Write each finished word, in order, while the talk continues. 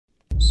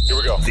Here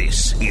we go.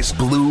 This is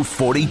Blue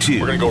 42.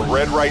 We're going to go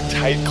red, right,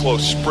 tight,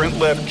 close, sprint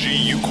left,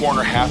 GU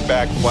corner,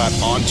 halfback, flat,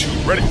 on two.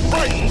 Ready,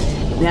 right.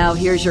 Now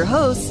here's your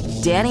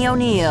hosts, Danny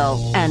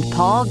O'Neill and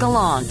Paul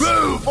Gallant.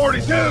 Blue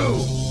 42!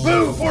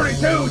 Blue 42!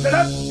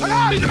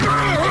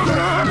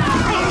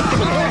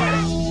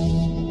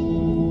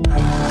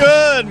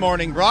 Good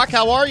morning, Brock.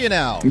 How are you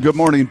now? Good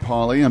morning,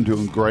 Paulie. I'm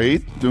doing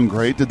great. Doing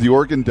great. Did the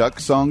Oregon Duck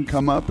song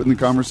come up in the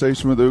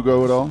conversation with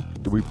Ugo at all?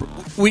 Did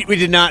we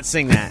did not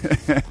sing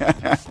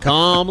that.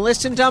 Come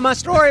listen to my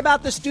story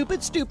about the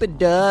stupid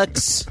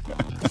ducks.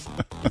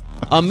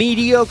 A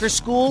mediocre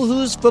school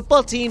whose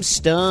football team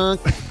stunk.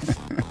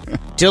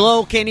 Till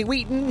old Kenny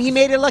Wheaton, he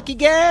made a lucky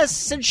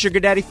guess, and Sugar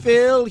Daddy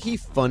Phil, he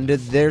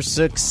funded their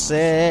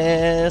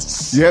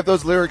success. You have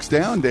those lyrics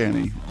down,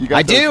 Danny. You got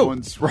I those do.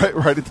 Ones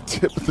right at the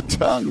tip of the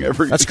tongue.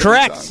 That's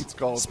correct.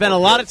 Spent a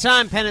lot of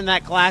time penning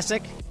that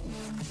classic.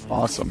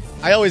 Awesome.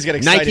 I always get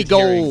excited Nike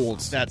Gold.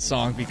 That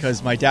song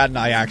because my dad and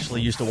I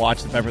actually used to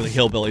watch the Beverly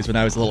Hillbillies when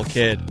I was a little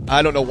kid.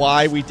 I don't know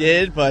why we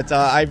did, but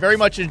I very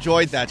much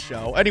enjoyed that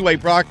show. Anyway,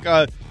 Brock,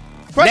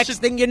 next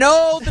thing you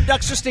know, the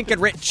Ducks are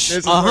stinking rich.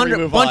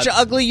 100 bunch of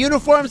ugly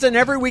uniforms, and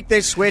every week they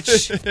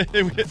switch.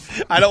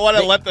 I don't want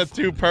to let the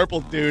two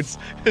purple dudes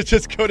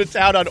just go to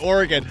town on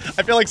Oregon.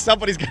 I feel like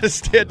somebody's got to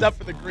stand up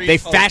for the green. They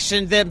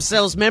fashioned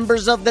themselves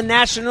members of the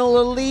national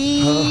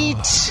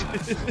elite.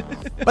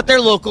 But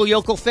their local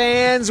yokel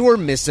fans were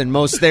missing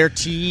most of their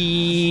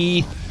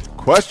teeth.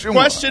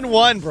 Question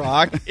one,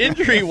 Brock.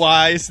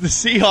 Injury-wise, the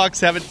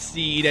Seahawks haven't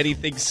seen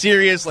anything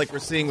serious like we're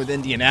seeing with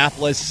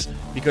Indianapolis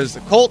because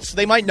the Colts,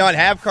 they might not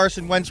have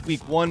Carson Wentz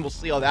week one. We'll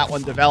see how that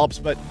one develops.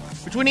 But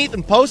between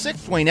Ethan Posick,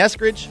 Dwayne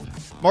Eskridge,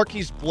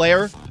 Marquise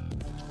Blair,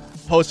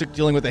 Posick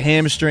dealing with a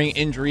hamstring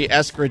injury,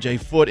 Eskridge a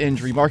foot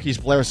injury, Marquise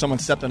Blair, someone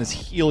stepped on his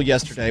heel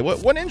yesterday.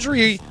 What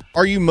injury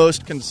are you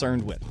most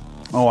concerned with?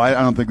 Oh, I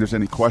don't think there's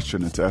any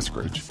question it's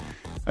Eskridge.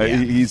 Yeah.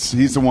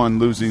 He's the one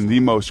losing the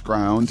most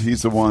ground.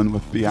 He's the one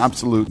with the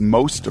absolute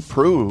most to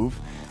prove.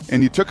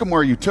 And you took him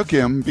where you took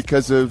him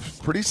because of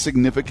pretty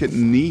significant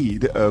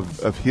need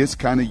of his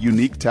kind of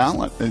unique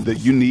talent. And that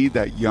you need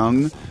that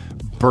young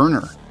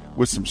burner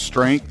with some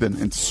strength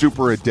and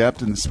super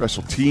adept in the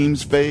special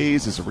teams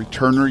phase. As a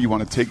returner, you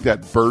want to take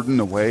that burden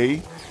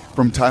away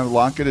from Tyler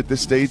Lockett at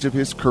this stage of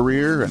his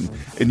career.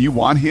 And you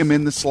want him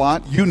in the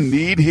slot. You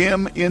need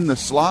him in the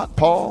slot,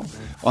 Paul,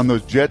 on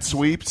those jet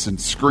sweeps and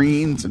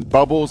screens and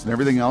bubbles and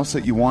everything else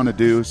that you want to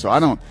do. So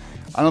I don't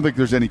think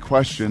there's any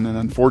question, and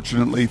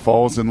unfortunately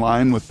falls in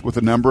line with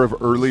a number of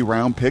early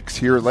round picks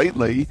here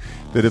lately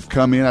that have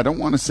come in. I don't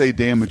want to say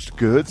damaged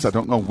goods. I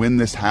don't know when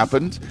this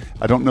happened.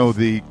 I don't know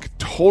the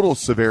total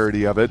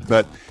severity of it,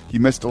 but he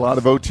missed a lot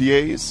of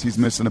OTAs. He's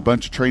missing a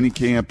bunch of training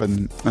camp,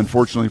 and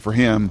unfortunately for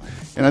him,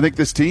 and I think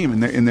this team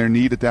in their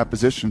need at that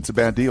position, it's a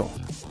bad deal.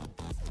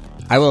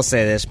 I will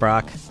say this,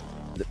 Brock.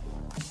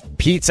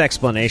 Pete's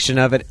explanation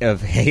of it,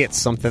 hey, it's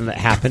something that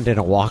happened in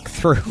a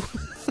walkthrough.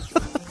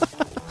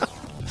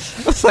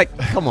 I was like,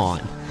 come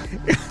on.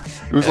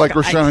 It was like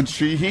Rashawn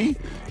Sheehy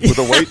with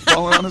a weight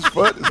falling on his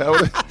foot? Is that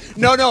what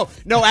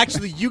it... No,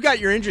 actually, you got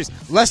your injuries.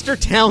 Lester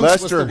Towns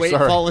was the weight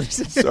falling.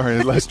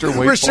 Sorry, Lester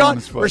weight falling on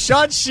his foot.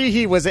 Rashawn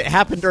Sheehy it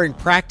happened during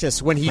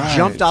practice when he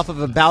jumped off of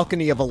a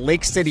balcony of a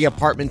Lake City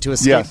apartment to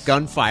escape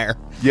gunfire.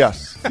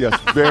 Yes,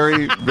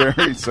 very,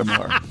 very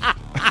similar.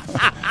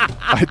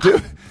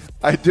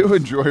 I do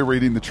enjoy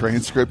reading the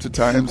transcripts at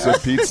times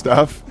of Pete's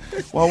stuff.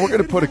 Well, we're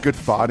going to put a good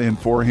thought in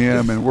for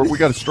him, and we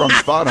got a strong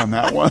thought on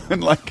that one.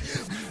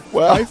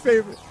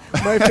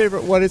 My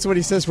favorite one is when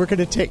he says we're going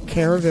to take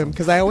care of him,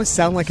 because I always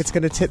sound like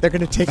they're going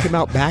to take him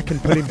out back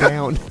and put him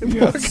down.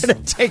 Yes. We're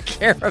going to take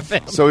care of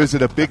him. So is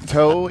it a big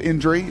toe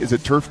injury? Is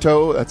it turf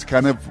toe? That's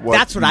kind of what.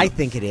 That's what I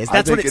think it is.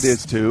 That's I think it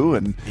is too,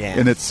 and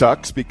it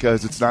sucks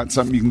because it's not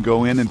something you can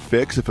go in and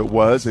fix. If it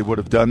was, they would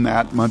have done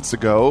that months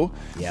ago.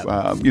 Yep.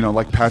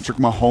 Like Patrick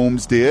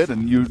Mahomes did,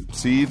 and you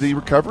see the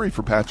recovery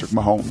for Patrick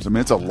Mahomes. I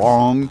mean, it's a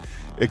long,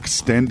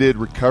 extended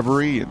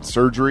recovery and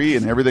surgery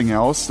and everything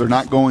else. They're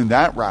not going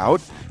that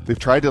route. They've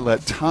tried to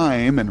let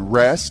time and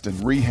rest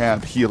and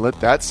rehab heal it.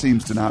 That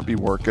seems to not be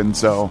working.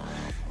 So,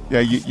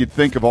 you'd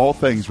think of all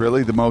things,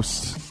 really, the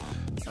most,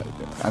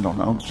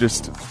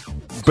 just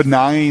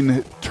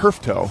benign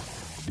turf toe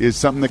is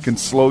something that can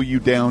slow you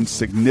down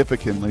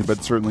significantly,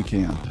 but certainly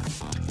can.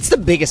 It's the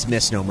biggest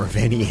misnomer of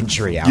any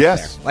injury out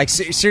there. Like,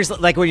 seriously,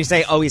 like when you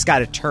say, oh, he's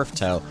got a turf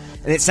toe,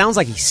 and it sounds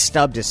like he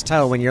stubbed his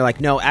toe, when you're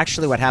like, no,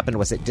 actually what happened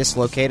was it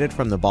dislocated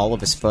from the ball of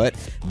his foot,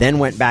 then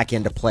went back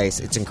into place.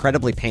 It's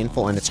incredibly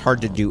painful, and it's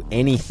hard to do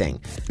anything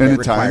that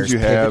requires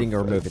pivoting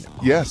or moving.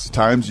 Yes,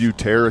 times you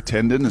tear a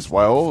tendon as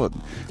well,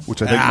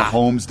 which I think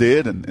Mahomes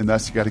did, and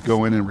thus you got to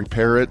go in and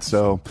repair it.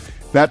 So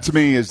that, to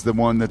me, is the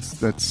one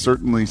that's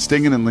certainly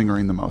stinging and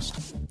lingering the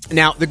most.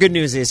 Now, the good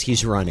news is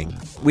he's running.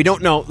 We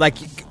don't know,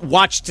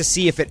 watch to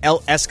see if it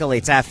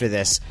escalates after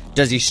this.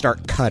 Does he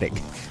start cutting?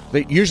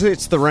 But usually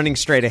it's the running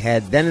straight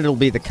ahead, then it'll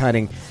be the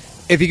cutting.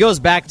 If he goes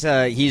back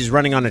to he's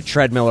running on a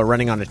treadmill or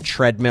running on a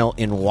treadmill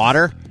in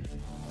water,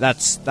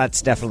 that's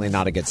definitely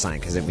not a good sign,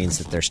 because it means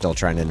that they're still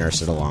trying to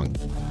nurse it along.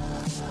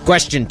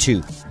 Question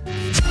 2.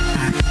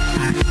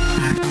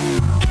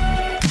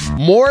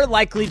 More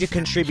likely to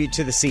contribute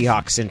to the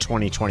Seahawks in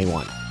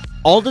 2021?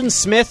 Aldon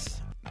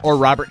Smith or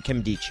Robert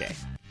Kimdiche?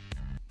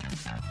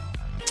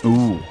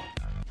 Ooh,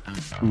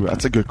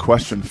 that's a good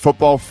question.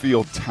 Football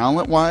field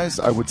talent-wise,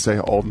 I would say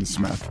Aldon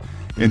Smith.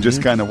 And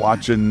just kind of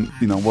watching,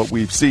 what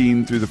we've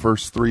seen through the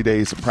first 3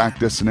 days of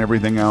practice and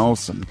everything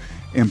else, and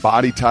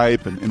body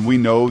type, and we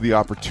know the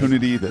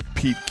opportunity that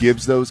Pete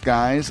gives those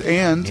guys.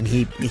 And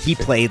he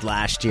played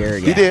last year.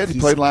 He did. He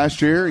played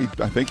last year.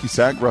 I think he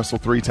sacked Russell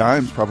 3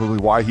 times, probably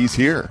why he's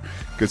here.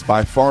 Because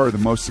by far the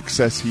most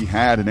success he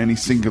had in any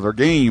singular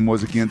game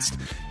was against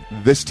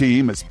this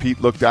team, as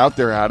Pete looked out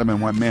there at him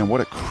and went, man, what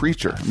a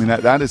creature. I mean,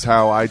 that is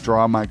how I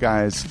draw my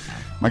guys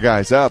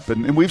up.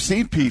 And we've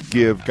seen Pete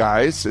give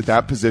guys at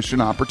that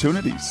position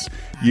opportunities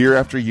year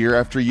after year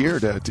after year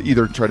to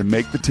either try to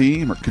make the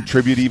team or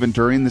contribute even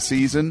during the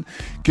season.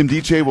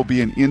 Kimdiche will be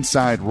an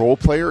inside role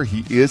player.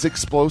 He is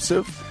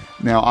explosive.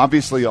 Now,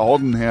 obviously,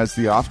 Aldon has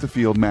the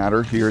off-the-field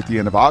matter here at the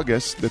end of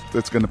August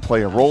that's going to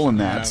play a role in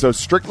that. Yeah. So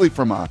strictly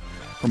from a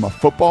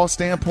football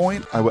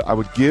standpoint, I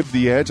would give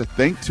the edge, I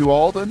think, to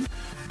Aldon.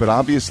 But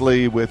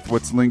obviously, with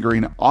what's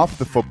lingering off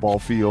the football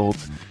field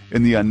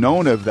and the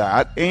unknown of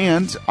that,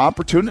 and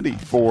opportunity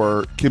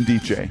for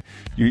Kimdiche,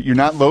 you're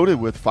not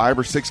loaded with 5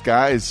 or 6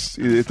 guys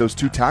at those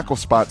 2 tackle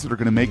spots that are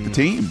going to make the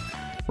team,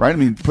 right? I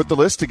mean, put the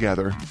list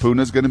together.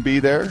 Puna's going to be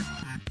there.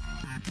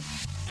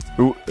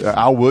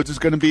 Al Woods is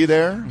going to be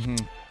there.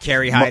 Mm-hmm.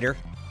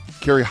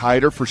 Kerry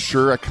Hyder for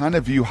sure. I kind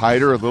of view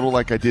Hyder a little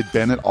like I did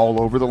Bennett, all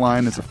over the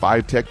line as a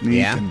 5 technique.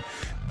 Yeah.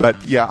 But,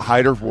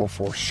 Hyder will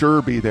for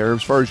sure be there.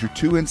 As far as your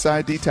 2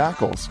 inside D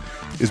tackles,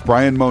 is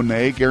Brian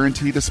Monet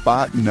guaranteed a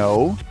spot?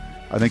 No.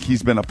 I think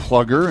he's been a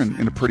plugger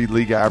and a pretty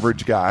league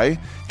average guy.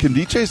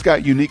 Kimdiche's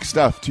got unique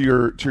stuff. To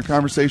your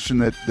conversation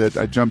that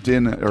I jumped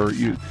in, or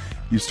you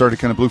started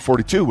kind of Blue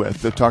 42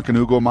 with, of talking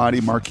Ugo Amadi,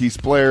 Marquise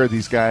Blair,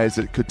 these guys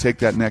that could take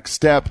that next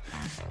step.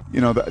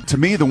 To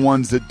me, the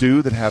ones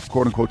that have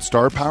quote-unquote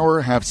star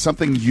power have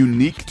something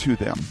unique to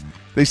them.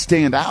 They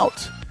stand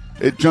out.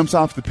 It jumps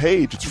off the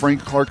page. It's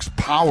Frank Clark's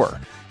power.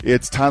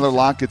 It's Tyler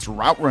Lockett's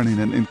route running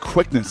and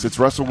quickness. It's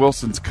Russell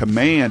Wilson's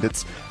command.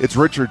 It's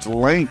Richard's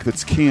length.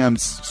 It's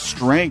Cam's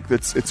strength.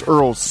 It's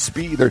Earl's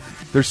speed.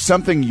 There's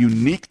something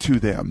unique to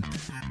them.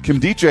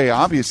 Kimdiche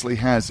obviously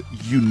has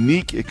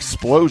unique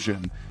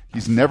explosion.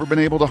 He's never been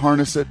able to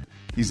harness it.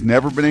 He's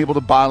never been able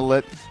to bottle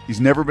it. He's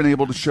never been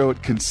able to show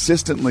it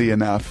consistently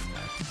enough.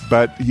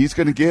 But he's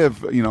going to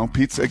give,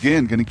 Pete's,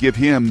 again, going to give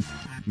him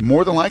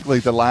more than likely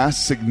the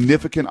last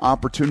significant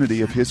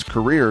opportunity of his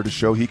career to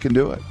show he can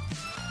do it.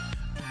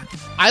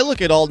 I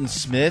look at Aldon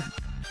Smith,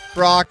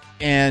 Brock,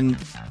 and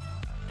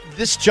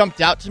this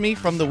jumped out to me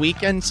from the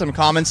weekend, some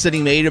comments that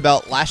he made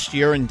about last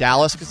year in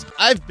Dallas, because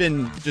I've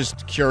been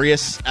just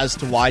curious as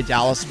to why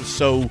Dallas was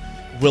so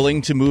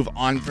willing to move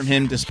on from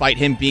him despite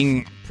him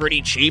being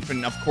pretty cheap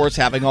and, of course,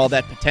 having all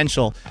that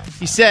potential.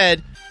 He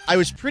said, I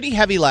was pretty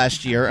heavy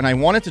last year, and I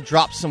wanted to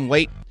drop some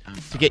weight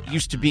to get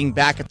used to being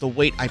back at the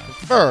weight I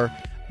prefer.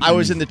 I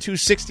was in the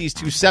 260s,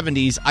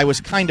 270s. I was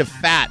kind of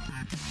fat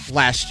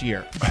last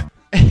year.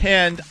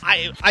 And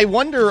I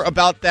wonder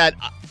about that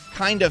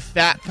kind of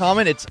fat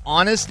comment. It's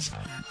honest.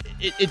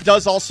 It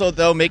does also,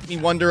 though, make me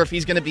wonder if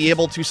he's going to be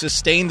able to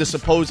sustain the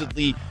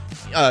supposedly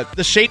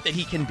the shape that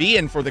he can be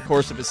in for the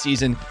course of a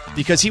season,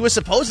 because he was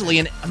supposedly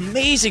in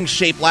amazing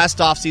shape last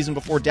offseason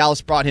before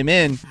Dallas brought him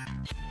in.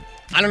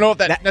 I don't know if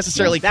that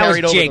necessarily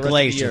carried over the rest of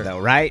the year. Though,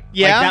 right?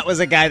 Yeah. That was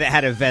a guy that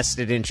had a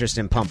vested interest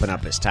in pumping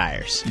up his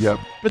tires. Yep.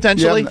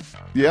 Potentially.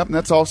 Yep, and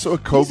that's also a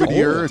COVID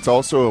year. It's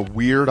also a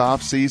weird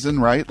offseason,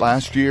 right?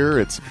 Last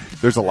year,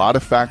 there's a lot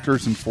of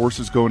factors and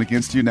forces going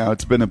against you. Now,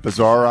 it's been a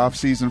bizarre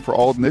offseason for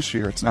Aldon this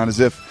year. It's not as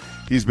if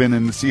he's been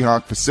in the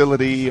Seahawks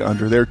facility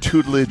under their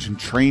tutelage and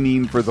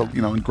training for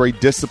in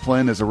great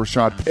discipline, as a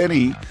Rashad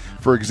Penny,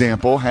 for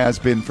example, has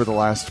been for the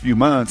last few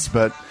months.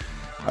 But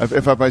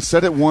if I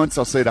said it once,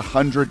 I'll say it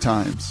 100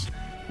 times.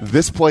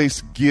 This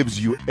place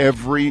gives you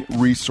every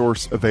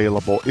resource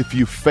available. If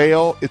you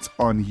fail, it's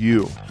on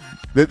you.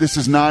 This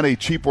is not a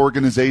cheap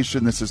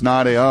organization. This is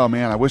not oh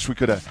man, I wish we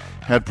could have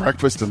had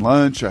breakfast and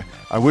lunch.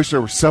 I wish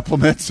there were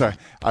supplements.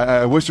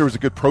 I wish there was a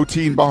good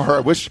protein bar. I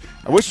wish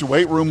the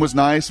weight room was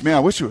nice. Man, I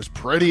wish it was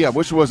pretty. I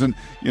wish it wasn't,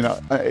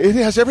 it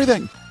has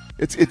everything.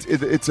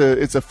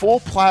 It's a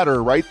full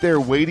platter right there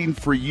waiting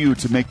for you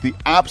to make the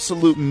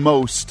absolute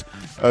most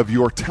of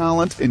your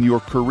talent and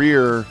your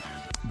career.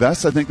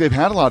 Thus, I think they've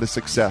had a lot of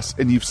success,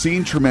 and you've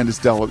seen tremendous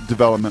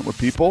development with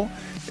people,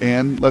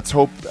 and let's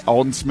hope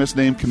Aldon Smith's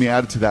name can be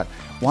added to that.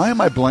 Why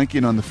am I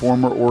blanking on the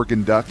former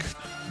Oregon Duck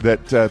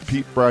that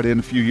Pete brought in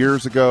a few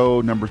years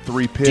ago, number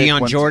 3 pick?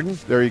 Deion Jordan?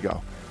 There you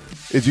go.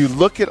 As you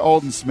look at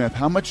Aldon Smith,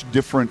 how much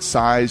different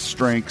size,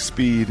 strength,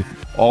 speed,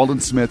 Aldon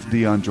Smith,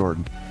 Deion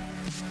Jordan?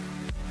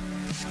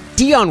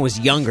 Deion was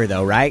younger,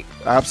 though, right?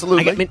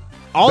 Absolutely.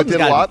 But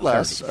did a lot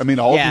less. I mean,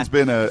 Aldon's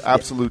been an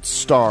absolute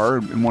star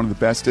and one of the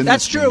best in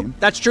this team.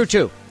 That's true,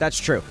 too. That's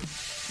true.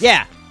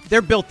 Yeah,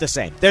 they're built the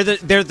same. They're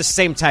the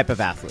same type of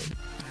athlete.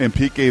 And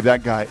Pete gave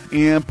that guy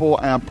ample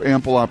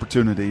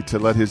opportunity to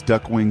let his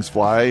duck wings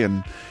fly.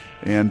 And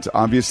And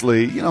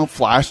obviously,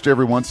 flashed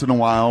every once in a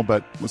while,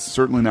 but was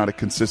certainly not a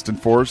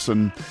consistent force.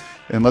 And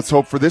let's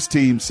hope for this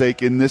team's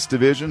sake in this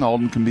division,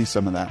 Alden can be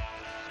some of that.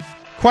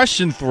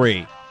 Question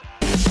 3.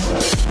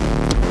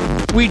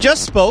 We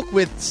just spoke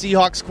with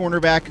Seahawks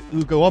cornerback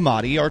Ugo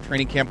Amadi. Our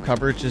training camp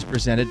coverage is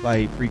presented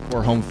by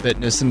Precor Home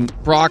Fitness. And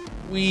Brock,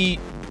 we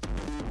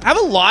have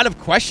a lot of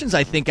questions,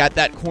 I think, at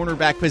that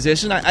cornerback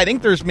position. I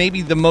think there's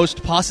maybe the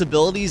most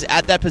possibilities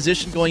at that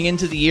position going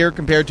into the year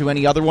compared to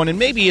any other one. And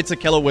maybe it's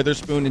Ahkello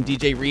Witherspoon and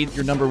DJ Reed,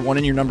 your number 1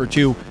 and your number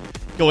 2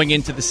 going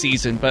into the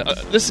season. But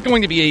this is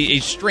going to be a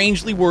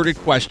strangely worded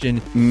question.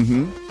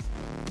 Mm-hmm.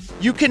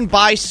 You can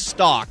buy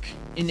stock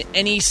in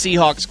any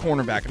Seahawks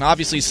cornerback. And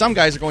obviously some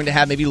guys are going to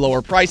have maybe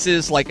lower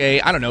prices, like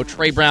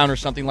Trey Brown or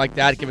something like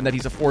that, given that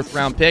he's a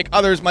 4th-round pick.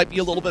 Others might be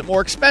a little bit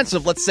more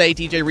expensive. Let's say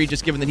DJ Reed,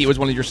 just given that he was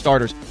one of your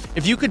starters.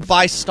 If you could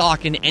buy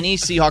stock in any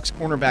Seahawks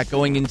cornerback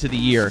going into the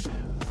year,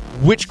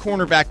 which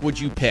cornerback would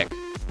you pick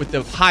with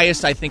the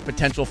highest, I think,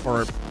 potential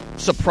for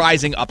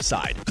surprising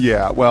upside?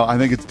 Yeah, well, I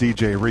think it's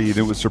DJ Reed.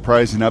 It was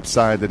surprising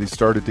upside that he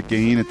started to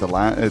gain at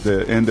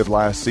the end of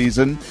last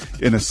season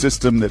in a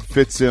system that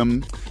fits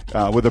him,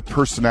 with a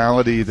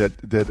personality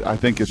that I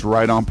think is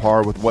right on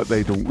par with what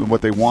they do,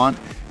 what they want,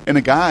 and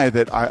a guy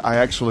that I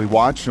actually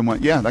watched and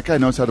went, yeah, that guy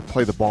knows how to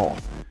play the ball.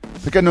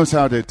 That guy knows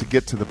how to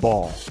get to the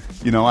ball.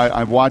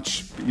 I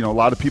watch, a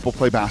lot of people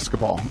play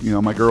basketball.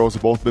 My girls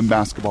have both been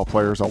basketball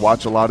players. I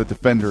watch a lot of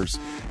defenders,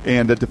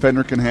 and a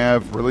defender can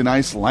have really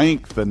nice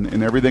length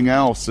and everything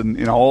else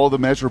and all the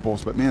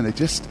measurables, but man,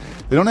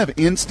 they don't have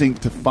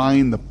instinct to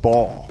find the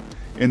ball.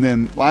 And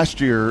then last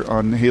year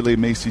on Haley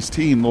Macy's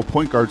team, little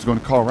point guards going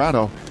to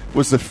Colorado,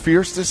 was the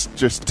fiercest,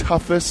 just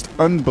toughest,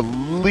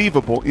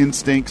 unbelievable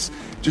instincts,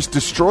 just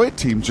destroyed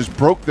teams, just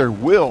broke their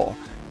will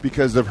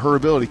because of her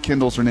ability.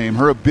 Kendall's her name.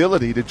 Her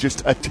ability to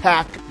just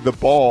attack the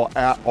ball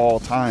at all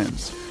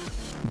times.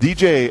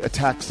 DJ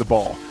attacks the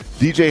ball.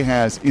 DJ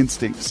has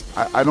instincts.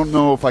 I don't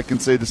know if I can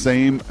say the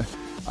same.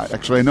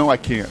 Actually, I know I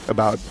can't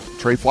about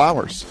Trey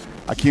Flowers.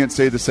 I can't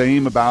say the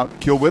same about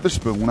Ahkello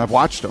Witherspoon when I've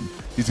watched him.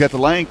 He's got the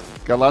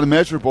length, got a lot of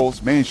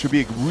measurables. Man, he should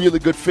be a really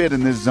good fit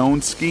in this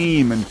zone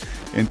scheme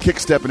and kick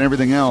step and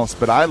everything else.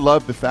 But I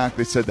love the fact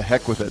they said the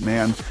heck with it,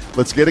 man.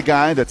 Let's get a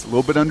guy that's a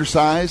little bit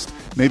undersized.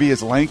 Maybe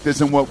his length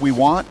isn't what we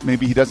want.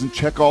 Maybe he doesn't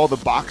check all the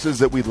boxes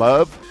that we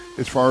love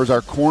as far as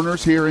our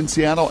corners here in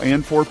Seattle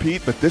and for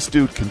Pete. But this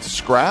dude can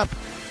scrap.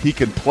 He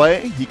can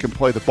play. He can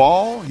play the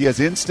ball. He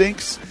has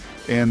instincts.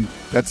 And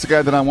that's the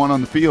guy that I want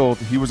on the field.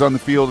 He was on the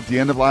field at the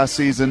end of last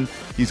season.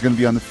 He's going to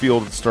be on the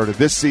field at the start of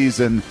this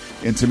season.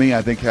 And to me,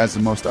 I think has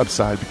the most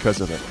upside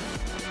because of it.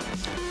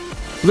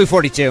 Blue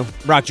 42.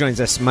 Brock joins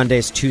us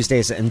Mondays,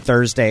 Tuesdays, and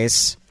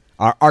Thursdays.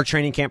 Our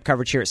training camp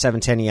coverage here at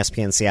 710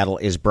 ESPN Seattle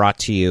is brought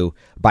to you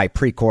by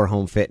Precor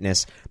Home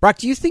Fitness. Brock,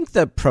 do you think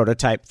the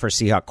prototype for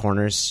Seahawk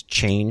corners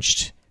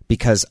changed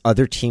because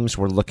other teams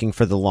were looking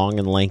for the long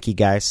and lanky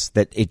guys?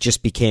 That it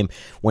just became,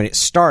 when it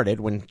started,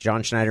 when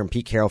John Schneider and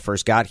Pete Carroll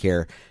first got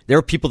here, there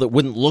were people that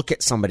wouldn't look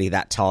at somebody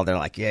that tall. They're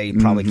like, yeah, you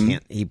probably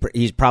can't.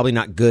 He's probably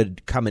not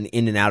good coming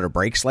in and out of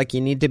breaks like you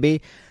need to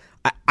be.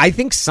 I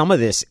think some of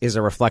this is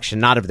a reflection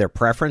not of their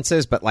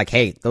preferences, but like,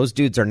 hey, those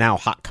dudes are now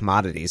hot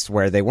commodities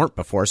where they weren't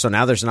before, so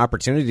now there's an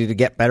opportunity to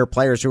get better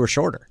players who are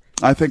shorter.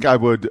 I think I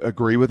would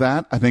agree with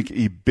that. I think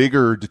a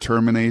bigger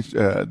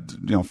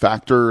determination,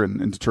 factor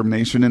and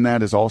determination in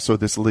that is also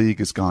this league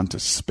has gone to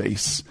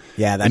space.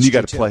 Yeah, that's and you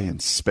got to too. play in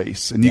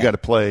space, and you got to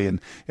play in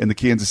the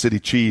Kansas City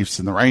Chiefs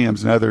and the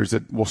Rams and others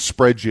that will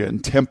spread you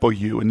and tempo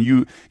you, and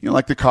you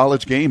like the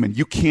college game, and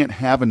you can't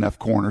have enough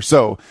corners.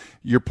 So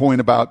your point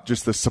about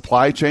just the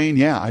supply chain,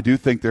 yeah, I do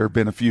think there have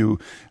been a few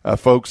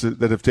folks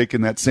that have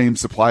taken that same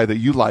supply that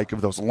you like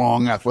of those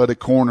long athletic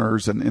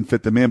corners and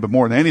fit them in. But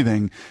more than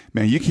anything,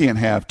 man, you can't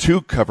have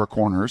 2 cover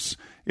corners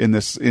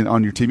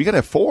on your team. You got to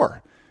have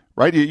 4,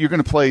 right? You're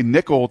going to play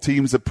nickel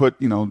teams that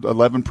put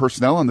 11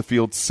 personnel on the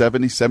field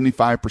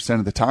 75%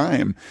 of the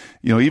time.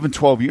 Even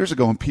 12 years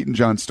ago when Pete and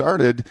John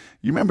started,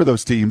 you remember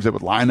those teams that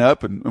would line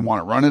up and want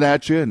to run it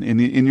at you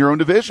in your own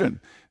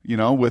division.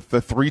 With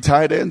the 3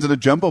 tight ends and a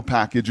jumbo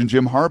package and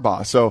Jim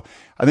Harbaugh. So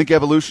I think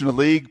evolution of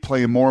the league,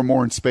 playing more and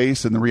more in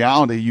space, and the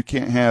reality, you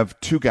can't have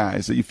 2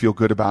 guys that you feel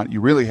good about.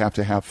 You really have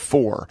to have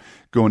 4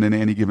 going into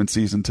any given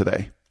season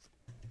today.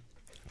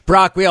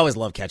 Brock, we always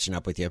love catching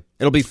up with you.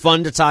 It'll be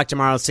fun to talk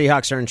tomorrow.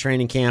 Seahawks are in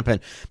training camp, and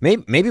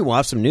maybe we'll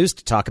have some news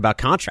to talk about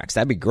contracts.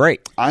 That'd be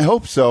great. I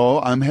hope so.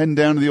 I'm heading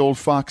down to the old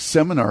Fox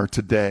seminar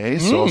today,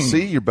 so I'll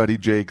see your buddy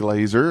Jay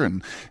Glazer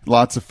and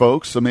lots of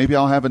folks. So maybe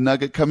I'll have a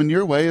nugget coming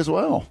your way as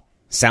well.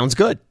 Sounds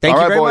good. Thank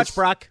you very much,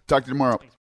 Brock. Talk to you tomorrow.